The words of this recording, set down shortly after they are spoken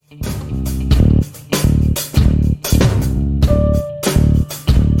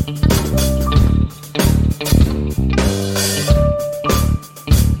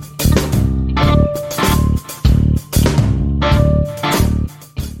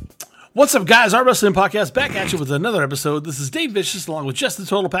What's up, guys? Our Wrestling Podcast back at you with another episode. This is Dave Vicious, along with Just the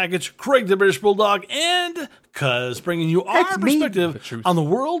Total Package, Craig the British Bulldog, and Cuz, bringing you our perspective on the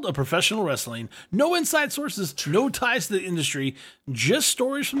world of professional wrestling. No inside sources, no ties to the industry, just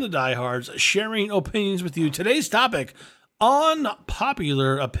stories from the diehards, sharing opinions with you. Today's topic: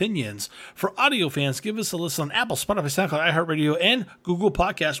 unpopular opinions. For audio fans, give us a listen on Apple, Spotify, SoundCloud, iHeartRadio, and Google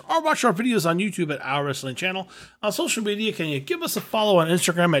Podcasts, or watch our videos on YouTube at Our Wrestling Channel. On social media, can you give us a follow on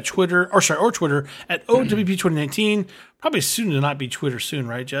Instagram at Twitter at O.W.P 2019? Probably soon to not be Twitter soon,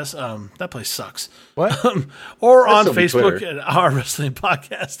 right, Jess? That place sucks. What? Or on Facebook at Our Wrestling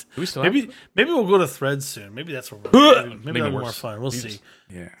Podcast. Do we still maybe we'll go to Threads soon. Maybe that's what we're maybe that'll be more fun. We'll see.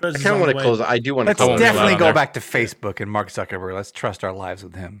 Yeah. Threads I kind of want to close. I do want to close. Let's definitely go back to Facebook and Mark Zuckerberg. Let's trust our lives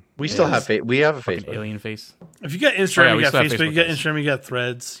with him. We still have we have a Facebook. Alien face. If you got Instagram, you got Facebook, you got Instagram, you got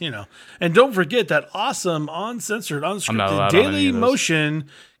Threads, And don't forget that awesome, uncensored, unscripted Daily Motion.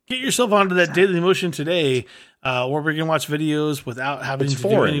 Get yourself onto that Daily Motion today, where we're going to watch videos without having to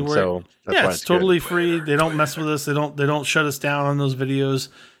do any work. So it's totally free. They don't mess with us. They don't shut us down on those videos,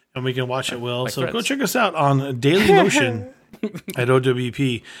 and we can watch it well. So go check us out on Daily Motion at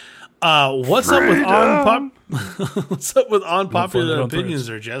O.W.P. What's up with unpopular opinions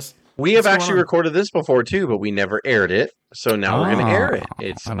there, Jess? We have actually recorded this before too, but we never aired it. So now we're going to air it.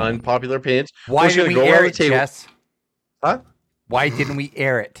 It's unpopular opinions. Why didn't we air it, Jess? Huh? Why didn't we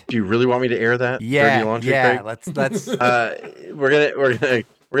air it? Do you really want me to air that? Yeah. Craig? Let's. We're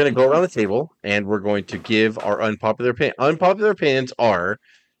gonna go around the table and we're going to give our unpopular opinion. Unpopular opinions are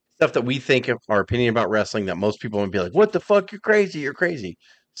stuff that we think of our opinion about wrestling that most people would be like, "What the fuck? You're crazy! You're crazy!"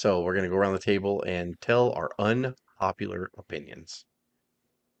 So we're gonna go around the table and tell our unpopular opinions.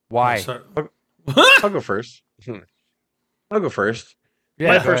 Why? I'll go first. I'll go first. Yeah,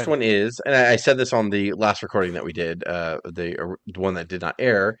 my first one is, and I said this on the last recording that we did, the one that did not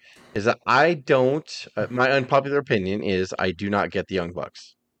air, is that I don't. My unpopular opinion is I do not get the Young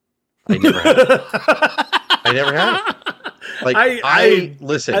Bucks. I never have. I never have. Like I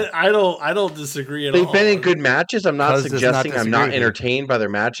listen. I don't disagree at all. They've been in good matches. I'm not suggesting I'm not entertained by their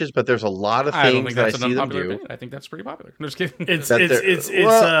matches, but there's a lot of things that I see them do. Opinion. I think that's pretty popular. I'm just kidding. It's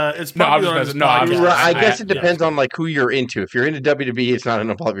popular. I guess it depends on like who you're into. If you're into WWE, it's not an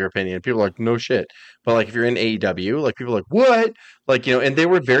unpopular opinion. People are like, no shit. But like if you're in AEW, like people are like, what? Like, and they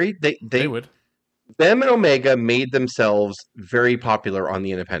were very they would. Them and Omega made themselves very popular on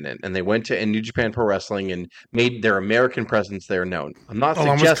the independent, and they went to New Japan Pro Wrestling and made their American presence there known. I'm not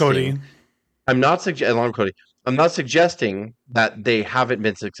suggesting that they haven't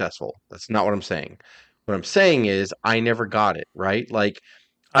been successful. That's not what I'm saying. What I'm saying is I never got it, right? Like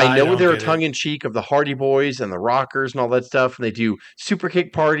I know they're tongue-in-cheek of the Hardy Boys and the Rockers and all that stuff, and they do super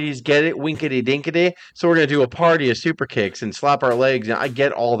kick parties, get it, winkety-dinkety. So we're going to do a party of super kicks and slap our legs, and I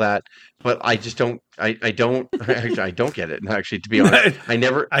get all that, but I just don't, I don't get it, actually, to be honest. I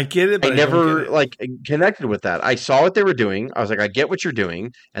get it, but I never like connected with that. I saw what they were doing. I was like, I get what you're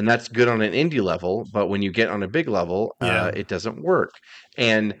doing, and that's good on an indie level, but when you get on a big level, it doesn't work.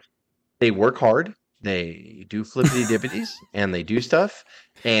 And they work hard. They do flippity-dippities, and they do stuff.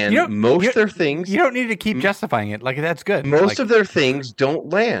 And most of their things... You don't need to keep justifying it. Like, that's good. Most of their things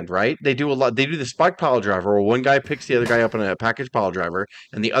don't land, right? They do a lot. They do the spike pile driver, where one guy picks the other guy up on a package pile driver,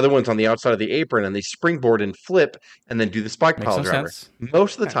 and the other one's on the outside of the apron, and they springboard and flip, and then do the spike pile driver. Sense.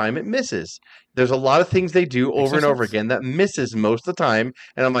 Most of the time, it misses. There's a lot of things they do over and over again that misses most of the time,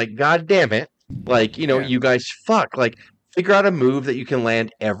 and I'm like, God damn it. Like, you guys fuck. Like... Figure out a move that you can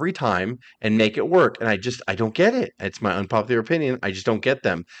land every time and make it work. And I don't get it. It's my unpopular opinion. I just don't get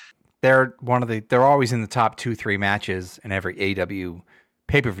them. They're always in the top 2-3 matches in every AEW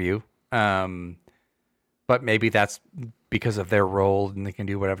pay-per-view. But maybe that's because of their role and they can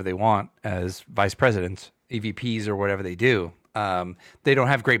do whatever they want as vice presidents, EVPs, or whatever they do. They don't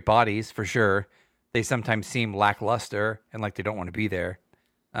have great bodies for sure. They sometimes seem lackluster and like they don't want to be there.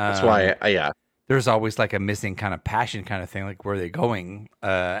 That's why, there's always like a missing kind of passion kind of thing, like where are they going?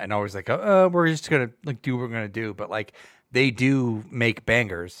 And always like, we're just going to like do what we're going to do. But like they do make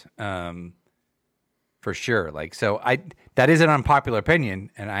bangers for sure. Like, so that is an unpopular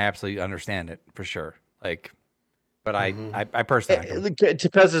opinion and I absolutely understand it for sure. Like, but I personally, to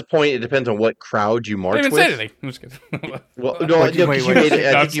Pez's point, it depends on what crowd you march with. I didn't even say anything. I'm just kidding. Well, no, I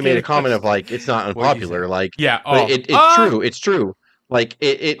think you made a comment of like, it's not unpopular. Like, it's true. It's true. Like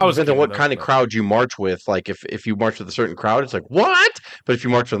it depends on what kind of crowd you march with. Like if you march with a certain crowd, it's like what? But if you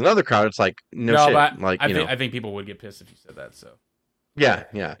march with another crowd, it's like no shit. Like I think people would get pissed if you said that. So yeah,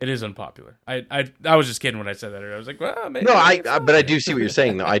 it is unpopular. I was just kidding when I said that. I was like, well, maybe. No, but I do see what you're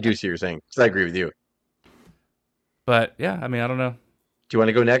saying though. I do see what you're saying because I agree with you. But yeah, I mean, I don't know. Do you want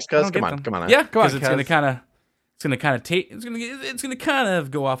to go next, Cuz? Come on. Yeah, because it's gonna kind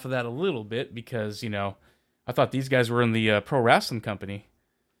of go off of that a little bit because I thought these guys were in the pro wrestling company,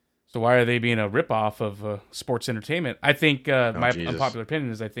 so why are they being a ripoff of sports entertainment? I think my unpopular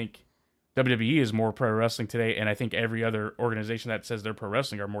opinion is I think WWE is more pro wrestling today, and I think every other organization that says they're pro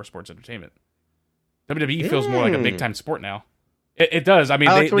wrestling are more sports entertainment. WWE feels more like a big time sport now. It does. I mean,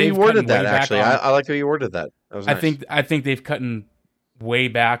 I like the way you worded that. Actually, I like the way you worded that. That was nice. I think they've cut way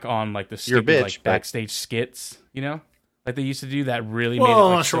back on like the stupid backstage skits. Like they used to do that really made it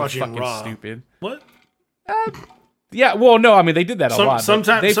like so fucking Raw. Stupid. What? Yeah. Well, no. I mean, they did that a lot.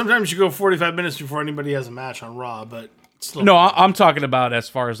 Sometimes you go 45 minutes before anybody has a match on Raw, but still. No, I'm talking about as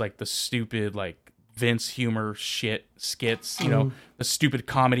far as like the stupid like Vince humor shit skits. The stupid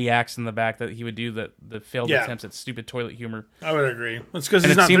comedy acts in the back that he would do, the failed attempts at stupid toilet humor. I would agree. That's because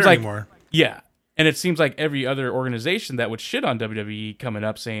he's not there anymore. Yeah. And it seems like every other organization that would shit on WWE coming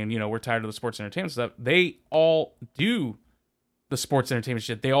up saying, we're tired of the sports entertainment stuff, they all do the sports entertainment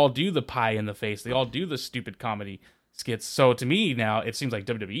shit. They all do the pie in the face. They all do the stupid comedy skits. So to me now, it seems like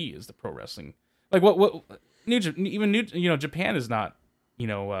WWE is the pro wrestling. Like Japan is not,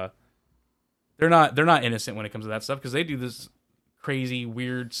 they're not innocent when it comes to that stuff because they do this crazy,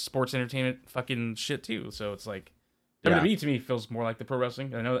 weird sports entertainment fucking shit too. So it's like WWE to me feels more like the pro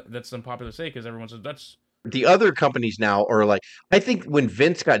wrestling. I know that's unpopular to say because everyone says that's the other companies now are like. I think when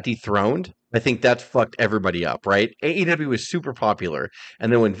Vince got dethroned, I think that fucked everybody up. Right? AEW was super popular,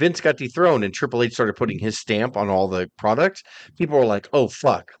 and then when Vince got dethroned and Triple H started putting his stamp on all the products, people were like, "Oh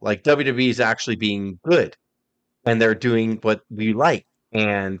fuck!" Like WWE is actually being good, and they're doing what we like.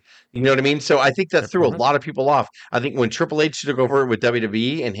 And you know what I mean? So I think that threw a lot of people off. I think when Triple H took over with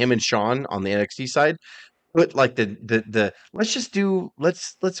WWE and him and Shawn on the NXT side, put like the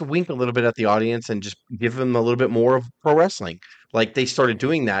let's wink a little bit at the audience and just give them a little bit more of pro wrestling. Like they started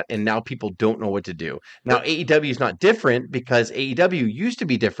doing that, and now people don't know what to do. Now AEW is not different because AEW used to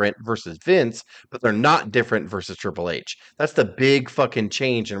be different versus Vince, but they're not different versus Triple H. That's the big fucking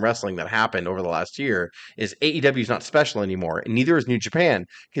change in wrestling that happened over the last year. Is AEW is not special anymore, and neither is New Japan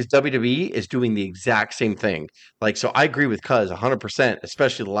because WWE is doing the exact same thing. Like so, I agree with Cuz 100%,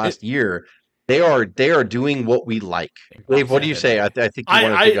 especially the last year. They are doing what we like. Dave, what do you say? I think you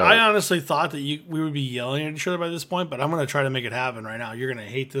wanted to go. I honestly thought that we would be yelling at each other by this point, but I'm going to try to make it happen right now. You're going to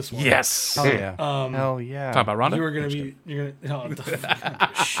hate this one. Yes. Oh yeah. Hell yeah. Talk about Ronda. You're going to I don't give a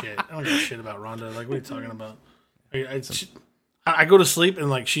shit. I don't give a shit about Ronda. Like, what are you talking about? I go to sleep and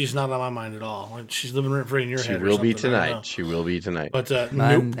like she's not on my mind at all. Like, she's living rent free in your head. She will be tonight. She will be tonight. But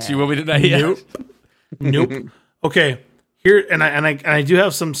nope. She will be tonight. Yeah. Nope. Okay. Here and I do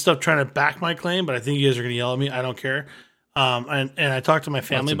have some stuff trying to back my claim, but I think you guys are going to yell at me. I don't care. And I talked to my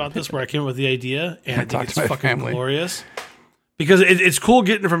family about this, where I came up with the idea, and I think it's fucking glorious because it's cool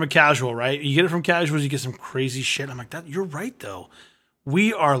getting it from a casual, right? You get it from casuals, you get some crazy shit. I'm like, that you're right though.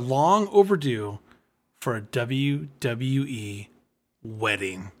 We are long overdue for a WWE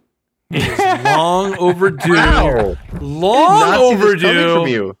wedding. It is long overdue. Wow. Long overdue. From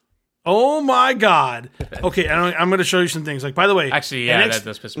you. Oh my God! Okay, I'm going to show you some things. Like, by the way, actually, yeah, that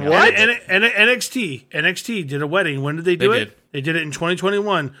does piss me off. What? NXT did a wedding. When did they do it? They did it in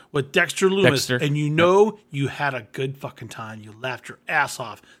 2021 with Dexter Lumis, and you had a good fucking time. You laughed your ass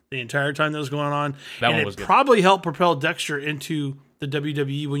off the entire time that was going on, and it probably helped propel Dexter into the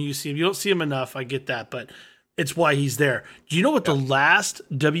WWE. When you see him, you don't see him enough. I get that, but it's why he's there. Do you know what the last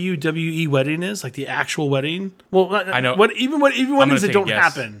WWE wedding is? Like the actual wedding? Well, I know. Even weddings that don't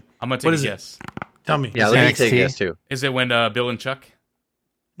happen. I'm going to take a guess. Tell me. Yeah, let me take a guess too. Is it when Bill and Chuck?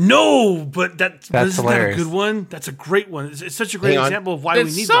 No, but that's isn't that a good one? That's a great one. It's such a great example of why we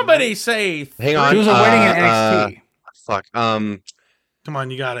need somebody say. Hang on. It was a wedding at NXT. Fuck. Come on,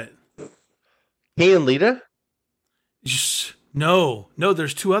 you got it. Kay and Lita? No,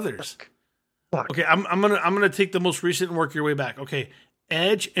 there's two others. Fuck. Okay, I'm gonna take the most recent and work your way back. Okay.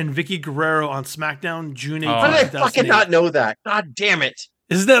 Edge and Vicky Guerrero on SmackDown June 18th. How did I fucking not know that? God damn it.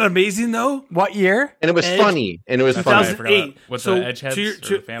 Isn't that amazing, though? What year? And it was funny. 2008. What's the Edge heads?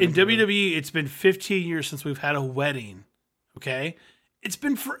 In WWE, it's been 15 years since we've had a wedding. Okay? It's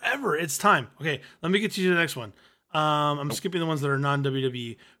been forever. It's time. Okay, let me get you to the next one. I'm skipping the ones that are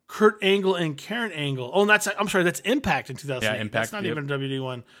non-WWE. Kurt Angle and Karen Angle. Oh, that's Impact in 2008. Yeah, Impact. That's not even a WWE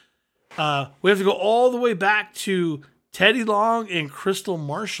one. We have to go all the way back to Teddy Long and Crystal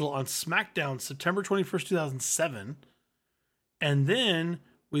Marshall on SmackDown, September 21st, 2007. And then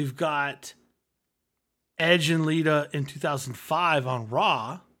we've got Edge and Lita in 2005 on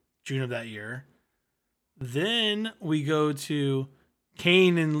Raw, June of that year. Then we go to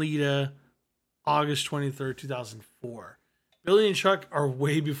Kane and Lita, August 23rd, 2004. Billy and Chuck are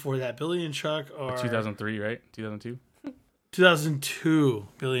way before that. Billy and Chuck are 2003, right? 2002. 2002,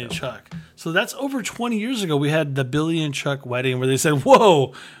 Billy and Chuck. So that's over 20 years ago. We had the Billy and Chuck wedding where they said,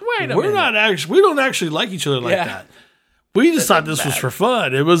 "Whoa, we don't actually like each other like that. We just thought this was for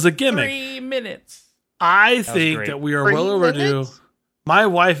fun. It was a gimmick." 3 minutes. I think that we are well overdue. My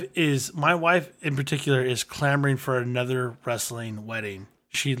wife in particular is clamoring for another wrestling wedding.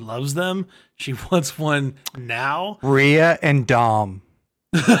 She loves them. She wants one now. Rhea and Dom.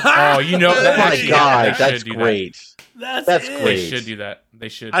 Oh, you know, oh my God, that's great. That's great. They should do that. They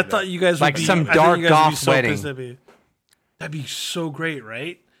should. I thought you guys would like be, some dark goth wedding. That'd be so great,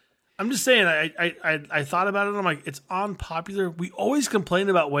 right? I'm just saying. I thought about it. And I'm like, it's unpopular. We always complain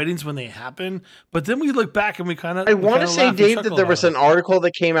about weddings when they happen, but then we look back and we kind of. I want to say, Dave, that there was an article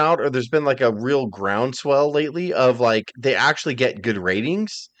that came out, or there's been like a real groundswell lately of like they actually get good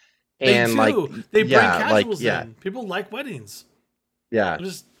ratings, and they do. like they bring casuals in. People like weddings. Yeah,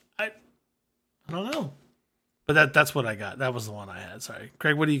 I don't know, but that's what I got. That was the one I had. Sorry,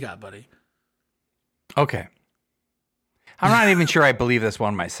 Craig. What do you got, buddy? Okay. I'm not even sure I believe this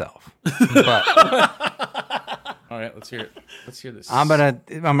one myself. But all right, let's hear it. Let's hear this. I'm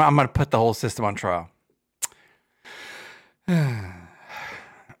gonna put the whole system on trial. I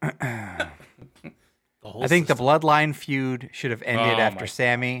think the Bloodline feud should have ended after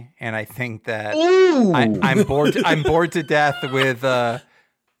Sammy, and I think that I'm bored. I'm bored to death with the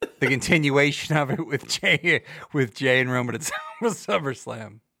continuation of it with Jay and Roman at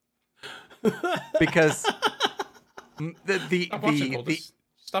SummerSlam, because.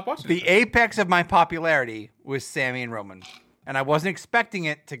 Stop watching. The apex of my popularity was Sammy and Roman, and I wasn't expecting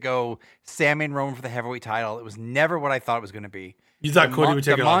it to go Sammy and Roman for the heavyweight title. It was never what I thought it was going to be. You thought Cody would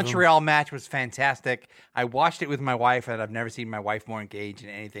take it off? The Montreal match was fantastic. I watched it with my wife, and I've never seen my wife more engaged in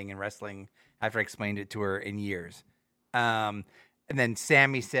anything in wrestling after I explained it to her in years. And then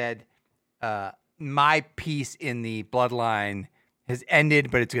Sammy said, "My piece in the Bloodline has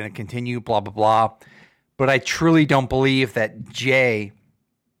ended, but it's going to continue." Blah blah blah. But I truly don't believe that Jay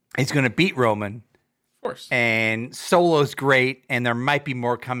is going to beat Roman. Of course. And Solo's great, and there might be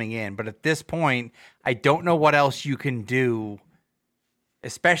more coming in. But at this point, I don't know what else you can do,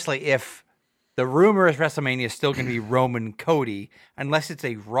 especially if the rumor is WrestleMania is still going to be Roman Cody, unless it's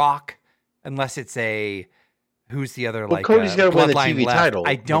a Rock, unless it's a who's the other Cody's got to win the TV title.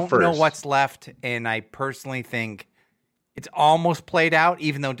 I don't know what's left, and I personally think it's almost played out,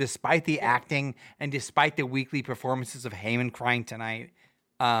 even though despite the acting and despite the weekly performances of Heyman crying tonight.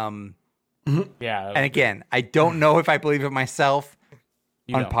 Yeah. And again, I don't know if I believe it myself.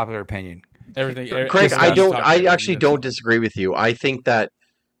 Unpopular opinion. Craig, I actually don't disagree with you. I think that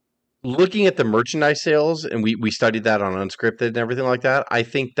looking at the merchandise sales, and we studied that on Unscripted and everything like that, I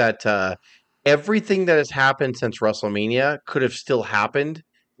think that everything that has happened since WrestleMania could have still happened,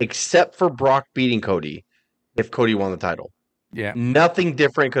 except for Brock beating Cody. If Cody won the title. Yeah. Nothing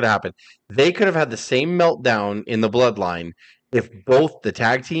different could happen. They could have had the same meltdown in the Bloodline if both the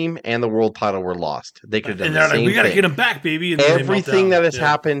tag team and the world title were lost. They could have done the same thing. We got to get them back, baby. And everything that has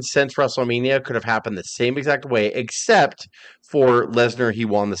happened since WrestleMania could have happened the same exact way, except for Lesnar. He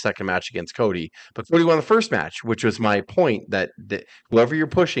won the second match against Cody. But Cody won the first match, which was my point that whoever you're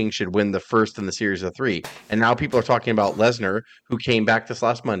pushing should win the first in the series of 3. And now people are talking about Lesnar, who came back this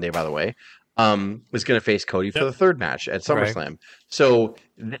last Monday, by the way. Was going to face Cody for the third match at SummerSlam. Right. So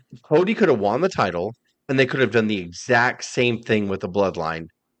Cody could have won the title, and they could have done the exact same thing with the Bloodline.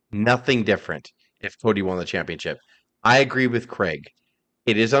 Nothing different if Cody won the championship. I agree with Craig.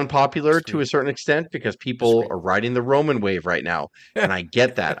 It is unpopular to a certain extent because people are riding the Roman wave right now, and I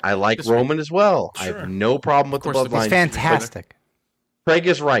get that. I like Roman as well. Sure. I have no problem with the Bloodline. It's fantastic. Craig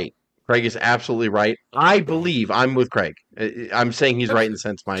is right. Craig is absolutely right. I believe I'm with Craig. I'm saying he's right in the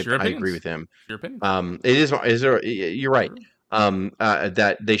sense I agree with him. Your opinion. You're right.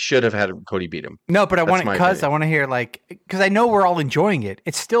 That they should have had Cody beat him. No, but I want to hear because I know we're all enjoying it.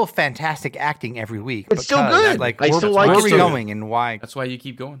 It's still fantastic acting every week. It's still good. Where are we going and why? That's why you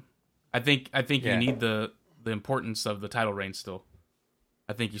keep going. I think you need the importance of the title reign still.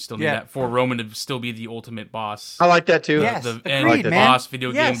 I think you still need that for Roman to still be the ultimate boss. I like that too. Yes, the end boss,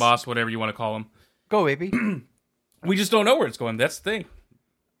 video game boss, whatever you want to call him. Go, baby. We just don't know where it's going. That's the thing.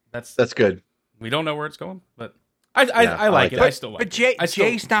 That's good. We don't know where it's going, but I like it. But, I still like it. But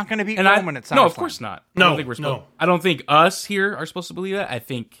Jay's not going to beat Roman at SummerSlam. No, of course not. I don't think us here are supposed to believe that. I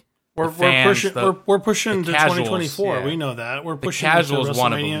think we're pushing to 2024. Yeah. We know that. We're pushing. The casuals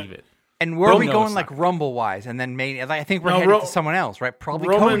want to believe it. And where are we going, Rumble-wise? And then I think we're headed to someone else, right?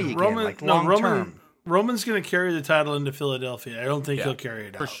 Probably Cody again, long term. Roman's going to carry the title into Philadelphia. I don't think he'll carry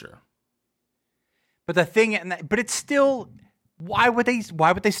it out. For sure. But the thing, but it's still Why would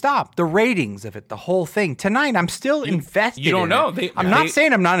they stop? The ratings of it, the whole thing. Tonight, I'm still invested. You don't know. I'm not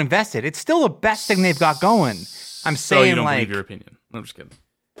saying I'm not invested. It's still the best thing they've got going. I'm saying you don't like believe your opinion. I'm just kidding.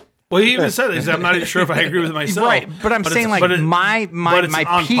 Well, he even said it. He said, I'm not even sure if I agree with myself. Right, but I'm saying like my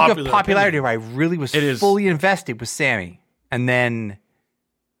peak of popularity where I really was fully invested was Sammy. And then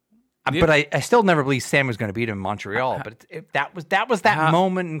but I still never believed Sam was going to beat him in Montreal. But that was that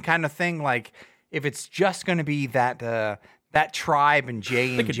moment and kind of thing. Like if it's just going to be that tribe and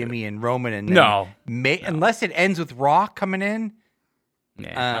Jay and Jimmy and Roman and unless it ends with Rock coming in. Nah,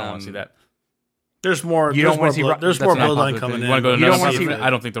 I don't want to see that. There's more. You don't want to see. There's more bloodline coming in. You don't want to see. I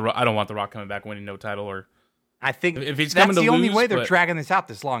don't think I don't want the Rock coming back winning no title or. I think if he's that's coming to the only lose, way they're dragging this out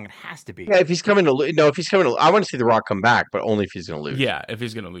this long. It has to be. Yeah, if he's coming to I want to see the Rock come back, but only if he's going to lose. Yeah, if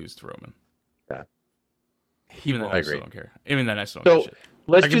he's going to lose to Roman. Yeah, even then, I still don't care. Even then, I still so don't care.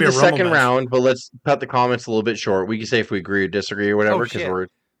 Let's do the second round, but let's cut the comments a little bit short. We can say if we agree or disagree or whatever because we're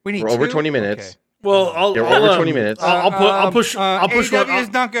over 20 minutes. Okay. Well, we're over 20 minutes. I'll push. AEW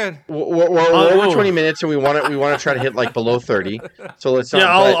is not good. We're over 20 minutes, and we want to try to hit like below 30. So let's.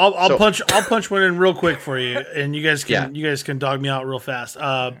 I'll punch one in real quick for you, and you guys can dog me out real fast.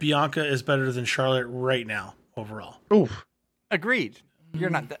 Bianca is better than Charlotte right now overall. Oof. Agreed.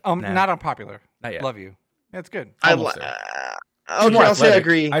 You're not not unpopular. Not yet. Love you. That's good. I'll say I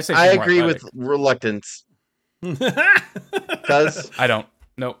agree. I agree with reluctance. Because I don't.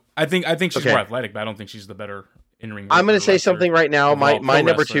 No, I think she's more athletic, but I don't think she's the better in-ring. I'm going to say something right now. My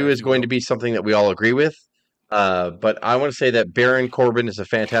number 2 is going to be something that we all agree with. But I want to say that Baron Corbin is a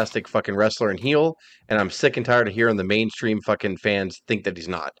fantastic fucking wrestler and heel, and I'm sick and tired of hearing the mainstream fucking fans think that he's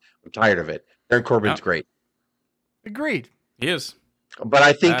not. I'm tired of it. Baron Corbin's great. Agreed. He is. But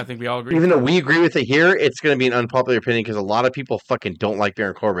I think we all agree. Even though we agree with it here, it's going to be an unpopular opinion because a lot of people fucking don't like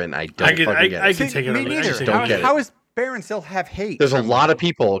Baron Corbin. I don't get it. I can take it. Me neither. Don't get it. How is Baron still have hate? There's a lot of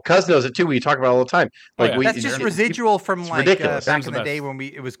people. Cuz knows it too. We talk about it all the time. Like that's just residual from like back in the day when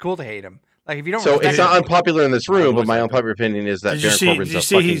it was cool to hate him. Like if you don't. So it's not unpopular in this room, but my unpopular opinion is that Baron Corbin's a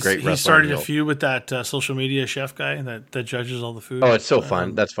fucking great wrestler. He started a feud with that social media chef guy that judges all the food. Oh, it's so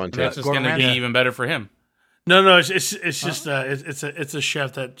fun. That's fun too. That's just going to be even better for him. No, it's just it's a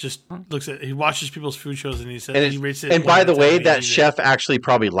chef that just he watches people's food shows and he says he rates it. And by the way, that chef actually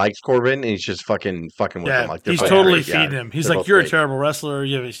probably likes Corbin and he's just fucking with him. Like he's totally feeding him. He's like, you're a terrible wrestler.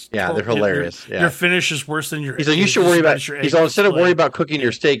 They're hilarious. Your finish is worse than your. He's like, you should worry about. He's like, instead of worrying about cooking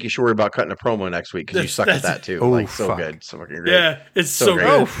your steak, you should worry about cutting a promo next week because you suck at that too. Like so good, so fucking great. Yeah, it's so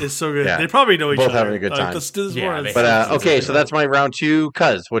good. It's so good. They probably know each other. Both having a good time. Let's do this more. But okay, so that's my round 2.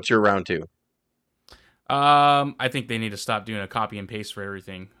 Cuz, what's your round 2? I think they need to stop doing a copy and paste for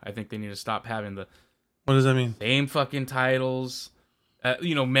everything. I think they need to stop having the. What does that mean? Same fucking titles,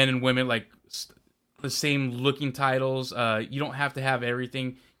 men and women like the same looking titles. You don't have to have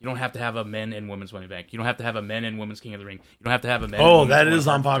everything. You don't have to have a men and women's Money Bank. You don't have to have a men and women's King of the Ring. You don't have to have a men. Oh, that is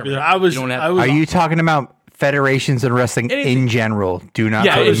unpopular. Are you talking about federations in wrestling in general? Do not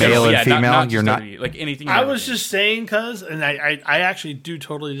put male and female. You're not like anything. I was just saying, cuz, and I actually do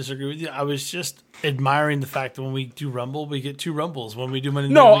totally disagree with you. I was just admiring the fact that when we do Rumble, we get 2 Rumbles. When we do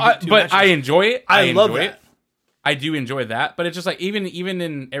Money, but matches. I enjoy it. I love it. I do enjoy that, but it's just like even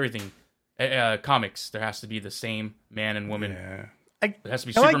in everything, comics, there has to be the same man and woman. Yeah. It has to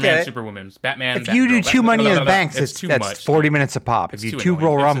be Superman, Superwoman, Batman. If you do 2 Money in the Banks, that's 40 minutes a pop. If you 2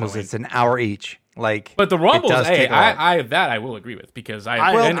 Royal Rumbles, it's an hour each. Like, but the Rumbles, I will agree with because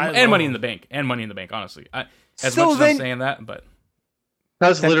and Money in the Bank and Money in the Bank. Honestly, as much as I'm saying that, but I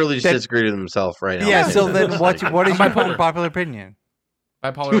was literally just disagreeing with himself right now. Yeah. So then, what is your unpopular opinion?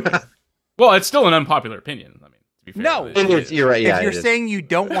 Bipolar opinion. Well, it's still an unpopular opinion. I mean. No, you're right. Yeah, if you're saying you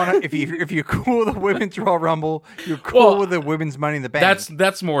don't want to, if you're cool with the women's Royal Rumble, you're cool with the women's Money in the Bank.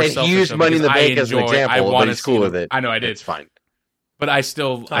 That's more. And he used Money in the Bank as an example, but he's cool with it. I know I did. It's fine. But I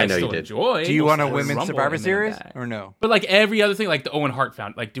still enjoy. Do you want a women's Survivor Series or no? But like every other thing, like the Owen Hart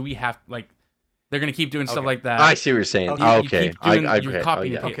found, like do we have like they're gonna keep doing stuff like that? I see what you're saying. Okay, you're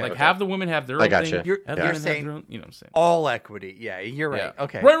copying and paste. Like have the women have their own thing. You're saying, you know what I'm saying? All equity. Yeah, you're right. Yeah.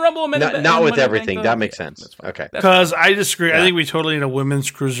 Okay. Royal Rumble, not with everything. That makes sense. Okay. Because I disagree. I think we totally need a women's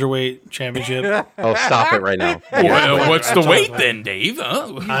cruiserweight championship. Oh, stop it right now. Well, what's the weight then, Dave? I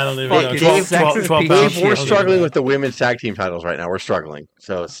don't even know. 12 Dave, we're struggling with the women's tag team titles right now. We're struggling.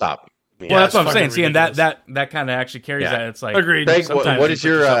 So stop. Well, that's what I'm saying. See, and that kind of actually carries that. It's like agreed. Craig, what is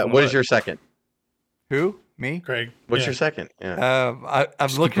your second? Who? Me? Craig. What's your second? Yeah.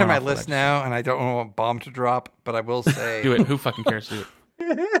 I'm looking at my list now, and I don't know what bomb to drop, but I will say... Do it. Who fucking cares? Do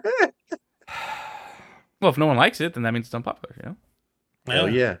it. Well, if no one likes it, then that means it's unpopular, you know? Hell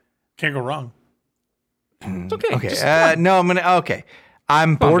yeah. Can't go wrong. It's okay. Okay. No,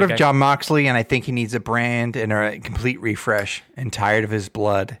 I'm bored of Jon Moxley, and I think he needs a brand and a complete refresh. And tired of his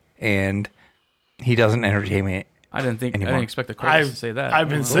blood, and he doesn't entertain me. I didn't expect the critics to say that. I've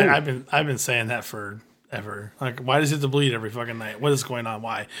been saying that forever. Like, why does he have to bleed every fucking night? What is going on?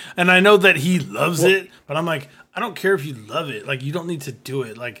 Why? And I know that he loves it, but I'm like, I don't care if you love it. Like, you don't need to do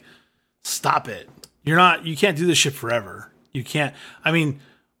it. Like, stop it. You can't do this shit forever. You can't. I mean,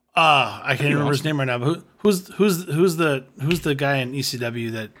 I can't remember his name right now. But who's the guy in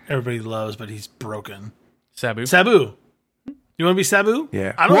ECW that everybody loves, but he's broken? Sabu. You want to be Sabu?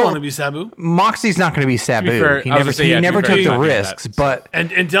 Yeah. I don't want to be Sabu. Moxley's not going to be Sabu. He never took the risks, but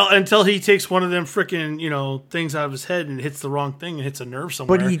until he takes one of them freaking things out of his head and hits the wrong thing and hits a nerve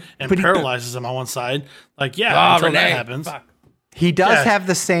somewhere and paralyzes him on one side. Like, until that happens. Fuck. He does have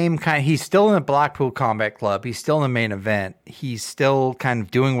the same kind. He's still in the Blackpool Combat Club. He's still in the main event. He's still kind of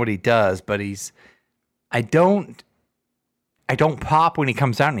doing what he does, but I don't pop when he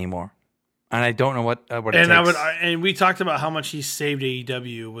comes out anymore. And I don't know what it takes. And we talked about how much he saved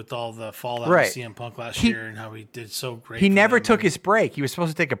AEW with all the fallout of CM Punk last year and how he did so great. He never took his break. He was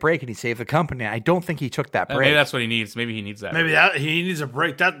supposed to take a break and he saved the company. I don't think he took that break. Maybe that's what he needs. Maybe he needs that. Maybe he needs a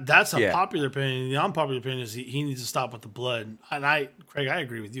break. That's a popular opinion. The unpopular opinion is he needs to stop with the blood. And Craig, I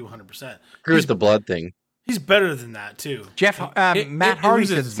agree with you 100%. Here's the blood thing. He's better than that too. Matt Hardy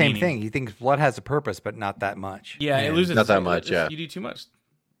said the same thing. He thinks blood has a purpose, but not that much. Yeah, it loses not that much. Yeah, you do too much.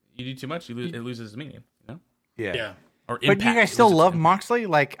 It loses its meaning. Yeah. Or but you guys still love Moxley?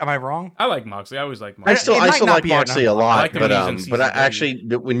 Like, am I wrong? I like Moxley. I always like Moxley. I still like Moxley a lot. But actually,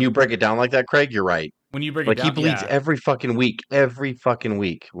 when you break it down like that, Craig, you're right. When you break it down, he bleeds every fucking week.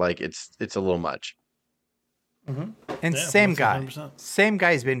 Like it's a little much. Mm-hmm. And same guy. 100%. Same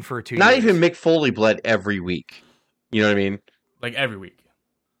guy's been for 2 years. Not even Mick Foley bled every week. You know what I mean? Like every week.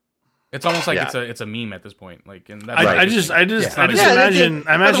 It's almost like it's a meme at this point. Like, and that's I just imagine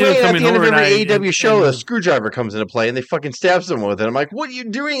at coming the end over of every AEW show, a screwdriver comes into play and they fucking stab someone with it. I'm like, what are you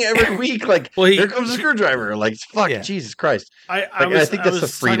doing every week? Like, here comes a screwdriver. Like, Jesus Christ. I think that's the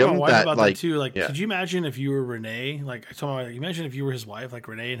freedom that too. Like, could you imagine if you were Renee? Like, I told my wife, imagine if you were his wife, like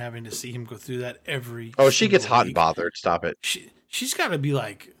Renee, and having to see him go through that every. Oh, she gets hot and bothered. Stop it. She's got to be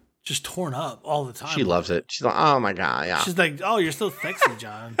like. Just torn up all the time. She loves it. She's like, "Oh my god, yeah." She's like, "Oh, you're so sexy,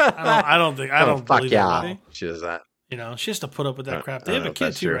 John." I don't believe that. She does that. She has to put up with that crap. They have a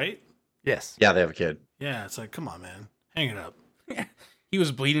kid too, right? Yes. Yeah, they have a kid. Yeah, it's like, come on, man, hang it up. He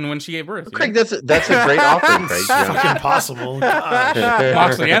was bleeding when she gave birth. Craig, that's a great offering, Craig. Fucking impossible.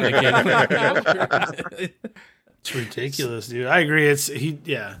 Moxley and the kid. It's ridiculous, dude. I agree. It's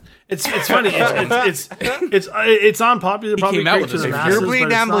funny. It's unpopular. Probably came out with to the if masses, you're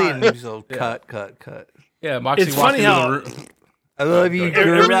bleeding, I'm bleeding. So cut. Yeah, Moxley. It's funny how I love you,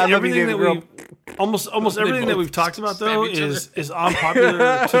 girl. Almost everything that we've talked about though is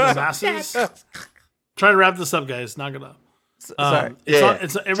unpopular to the masses. Trying to wrap this up, guys. Not gonna. Sorry.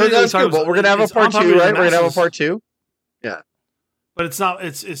 It's that's good. Well, we're gonna have a part 2, right? We're gonna have a part 2. Yeah. But it's not.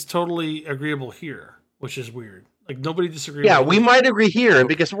 It's totally agreeable here, which is weird. Like nobody disagrees. Yeah, we might agree here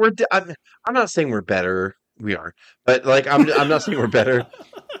because I'm not saying we're better. We are, but like I'm not saying we're better.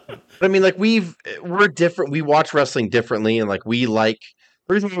 But I mean, like we're different. We watch wrestling differently, and like we like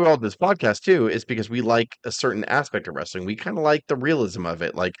the reason we all do this podcast too is because we like a certain aspect of wrestling. We kind of like the realism of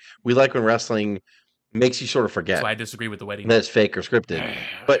it. Like we like when wrestling makes you sort of forget. That's why I disagree with the wedding. That it's fake or scripted.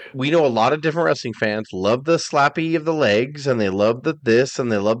 But we know a lot of different wrestling fans love the slappy of the legs, and they love the this,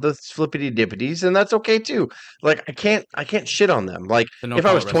 and they love the flippity dippities, and that's okay too. Like I can't shit on them. Like if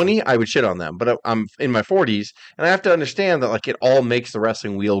I was 20, I would shit on them. But I'm in my 40s, and I have to understand that like it all makes the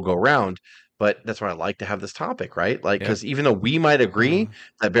wrestling wheel go round. But that's why I like to have this topic, right? Like because even though we might agree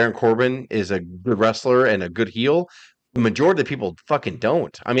that Baron Corbin is a good wrestler and a good heel, the majority of the people fucking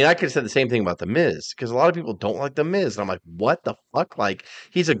don't. I mean, I could have said the same thing about The Miz because a lot of people don't like The Miz. And I'm like, what the fuck? Like,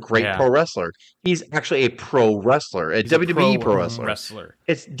 he's a great pro wrestler. He's actually a pro wrestler, a WWE pro wrestler.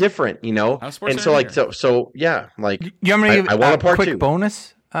 It's different, you know? And so, like, so yeah, like, you want me to give I want a part quick 2.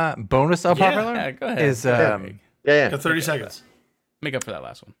 bonus Unpopular? Yeah, go ahead. Is, Got 30 seconds. Make up for that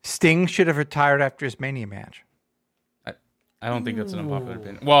last one. Sting should have retired after his Mania match. I don't think that's an unpopular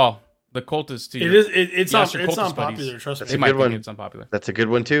opinion. Well, the cultists too. It's unpopular. Trust me. They might think it's unpopular. That's a good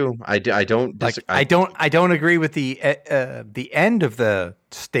one too. I don't agree with the end of the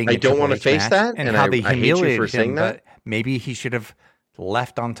Sting. I don't want to face that, and how they humiliated him. But maybe he should have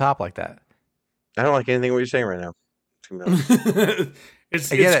left on top like that. I don't like anything what you're saying right now. It's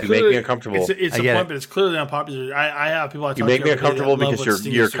you make me uncomfortable. It's a point, but it's clearly unpopular. I have people. You make me uncomfortable because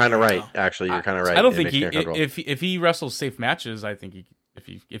you're kind of right. Actually, you're kind of right. I don't think if he wrestles safe matches, I think If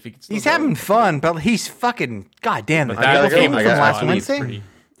he he's having fun, but he's fucking goddamn. The that table game from was last Wednesday.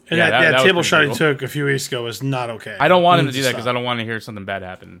 And that table shot he took a few weeks ago was not okay. I don't want him to do that because I don't want to hear something bad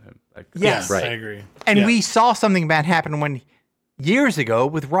happen to him. Like, yes, right. I agree. And we saw something bad happen years ago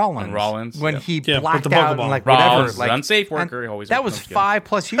with Rollins. When he blacked out and like Rollins, whatever. Like, unsafe worker. Always that was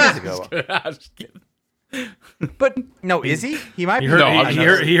 5+ years ago. I was just kidding. But no, is he? He might be.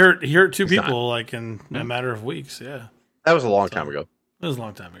 He hurt two people like in a matter of weeks. Yeah, that was a long time ago. It was a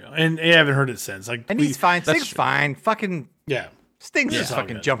long time ago, and I haven't heard it since. Like, and he's fine. Sting's fine. Fucking Sting's just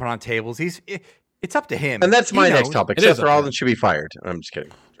fucking jumping on tables. It's up to him. And that's my next topic. Seth Rollins should be fired. I'm just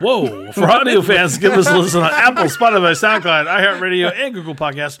kidding. Whoa. For audio fans, give us a listen on Apple, Spotify, SoundCloud, iHeartRadio, and Google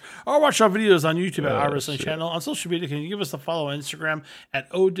Podcasts. Or watch our videos on YouTube at our wrestling channel. On social media, can you give us a follow on Instagram at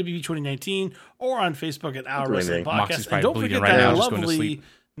O.W.P 2019 or on Facebook at Our Wrestling Podcast. And don't forget that lovely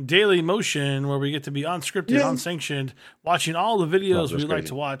Daily Motion where we get to be unscripted, unsanctioned, watching all the videos we like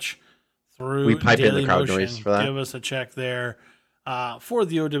to watch through we pipe Daily in the crowd Motion. Noise for that. Give us a check there. For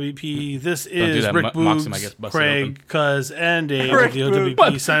the O.W.P, this is Rick Boogs, Craig, Cuz, and Dave with the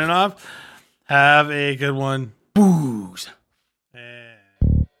O.W.P signing off. Have a good one. Boogs.